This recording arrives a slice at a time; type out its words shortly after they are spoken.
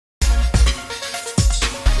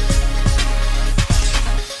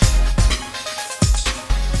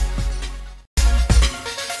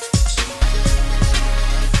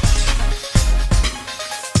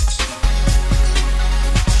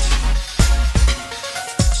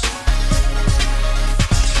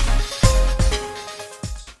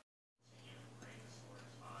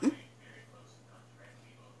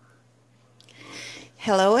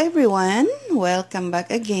Hello everyone, welcome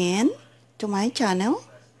back again to my channel.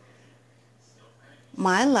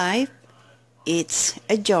 My life, it's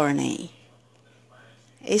a journey.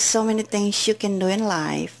 It's so many things you can do in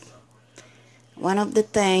life. One of the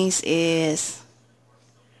things is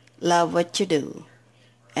love what you do.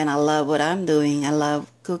 And I love what I'm doing. I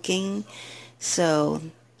love cooking. So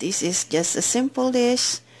this is just a simple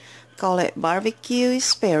dish. Call it barbecue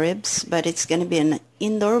spare ribs, but it's going to be an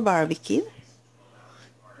indoor barbecue.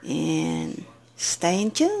 And stay in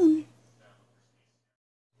tune.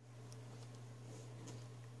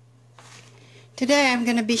 Today I'm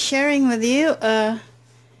going to be sharing with you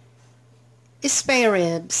spare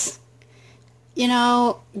ribs. You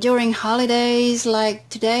know, during holidays like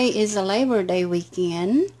today is a Labor Day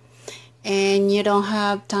weekend and you don't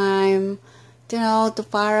have time to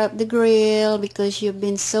fire up the grill because you've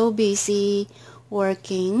been so busy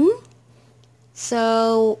working.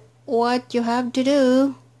 So what you have to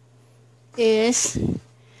do is,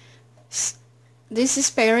 this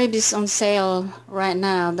spare rib is on sale right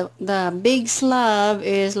now. The big slab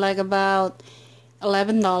is like about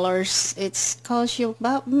 $11. It's cost you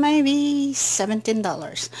about maybe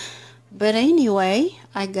 $17. But anyway,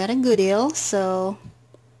 I got a good deal. So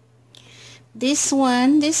this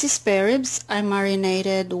spare ribs I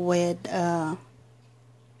marinated with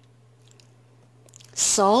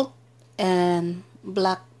salt and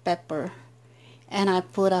black pepper, and I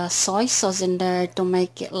put a soy sauce in there to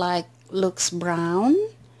make it like looks brown,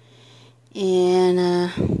 and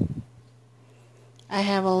I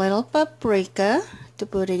have a little paprika to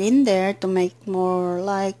put it in there to make more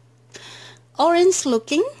like orange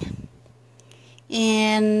looking,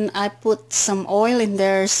 and I put some oil in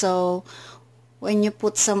there. So when you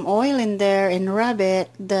put some oil in there and rub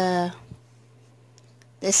it, the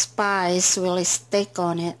spice will stick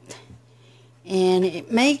on it, and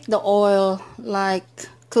it make the oil like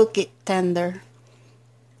cook it tender.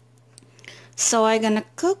 So I'm gonna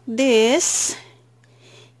cook this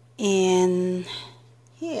in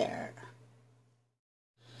here.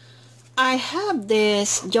 I have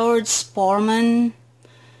this George Foreman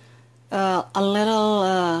a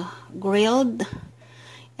little grilled,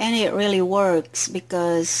 and it really works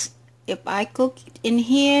because if I cook it in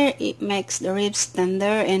here, it makes the ribs tender,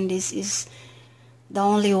 and this is the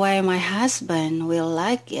only way my husband will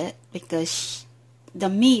like it, because the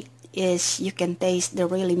meat is, you can taste the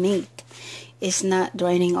really meat. It's not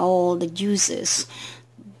draining all the juices,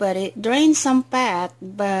 but it drains some fat.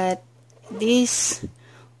 But this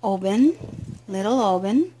little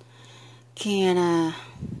oven can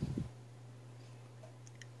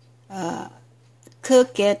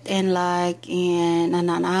cook it in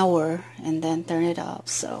an hour and then turn it off.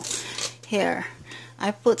 So here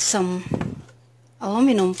I put some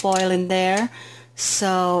aluminum foil in there,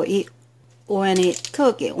 so when it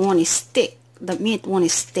cook, it won't stick. The meat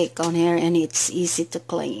won't stick on here, and it's easy to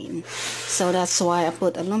clean. So that's why I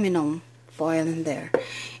put aluminum foil in there.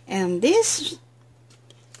 And this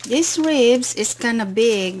ribs is kind of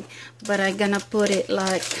big, but I'm gonna put it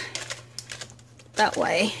like that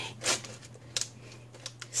way.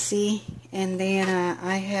 See? And then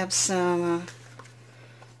I have some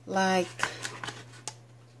like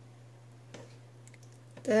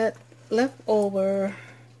that leftover.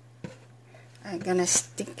 I'm gonna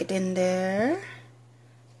stick it in there.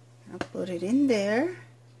 I'll put it in there.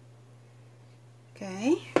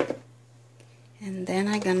 Okay. And then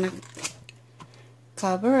I'm gonna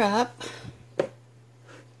cover up,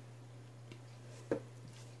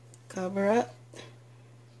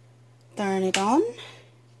 turn it on,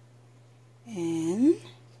 and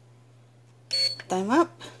time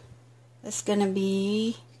up. It's gonna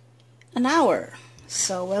be an hour,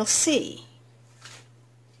 so we'll see.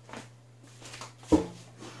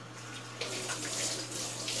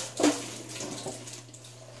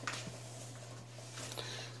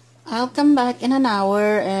 I'll come back in an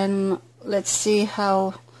hour and let's see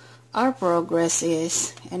how our progress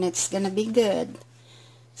is, and it's gonna be good.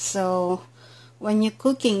 So when you're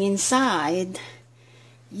cooking inside,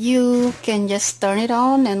 you can just turn it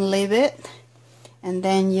on and leave it, and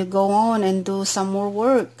then you go on and do some more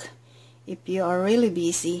work if you are really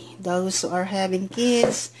busy. Those who are having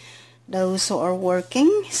kids, those who are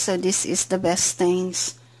working, so this is the best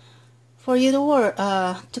things for you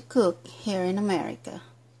to cook here in America.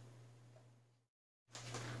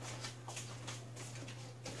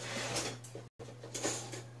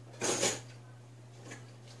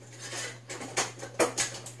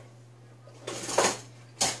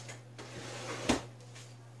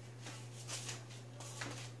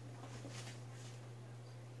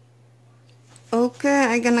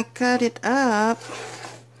 Okay, I'm gonna cut it up.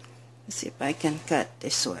 See if I can cut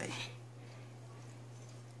this way.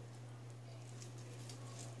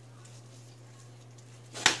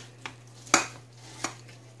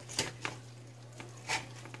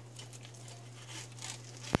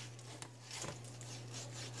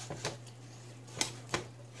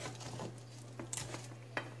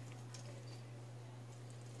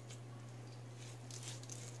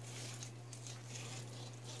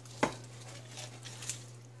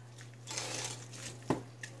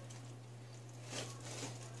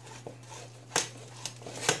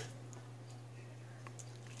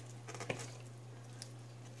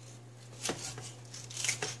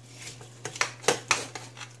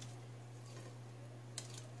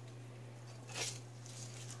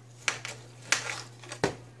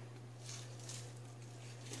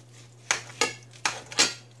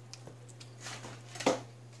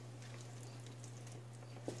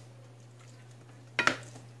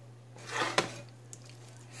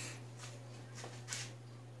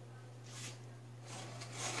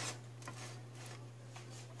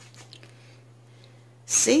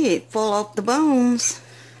 See, it pull off the bones.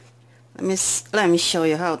 Let me show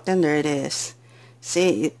you how tender it is.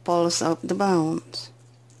 See, it pulls off the bones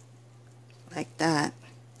like that.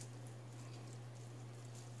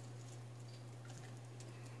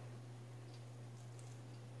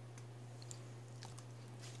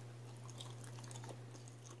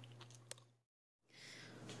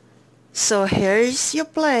 So here's your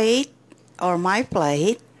plate, or my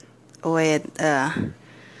plate, with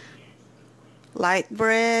light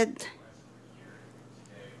bread,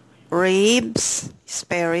 ribs,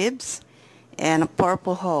 spare ribs, and a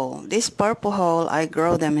purple hull. This purple hull, I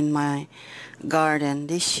grow them in my garden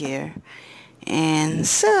this year. And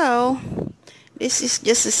so this is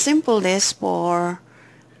just a simple dish for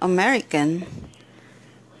American.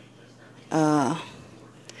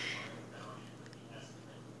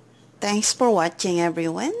 Thanks for watching,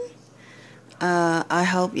 everyone. I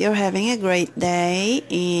hope you're having a great day,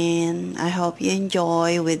 and I hope you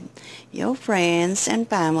enjoy with your friends and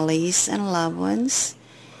families and loved ones.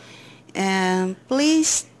 And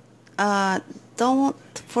please don't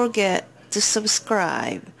forget to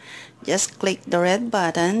subscribe. Just click the red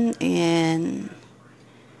button, and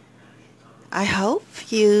I hope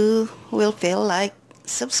you will feel like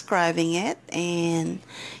subscribing it. And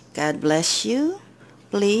God bless you.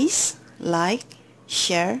 Please like,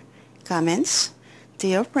 share, comments to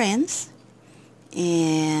your friends,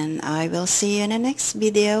 and I will see you in the next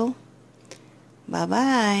video. Bye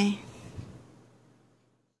bye.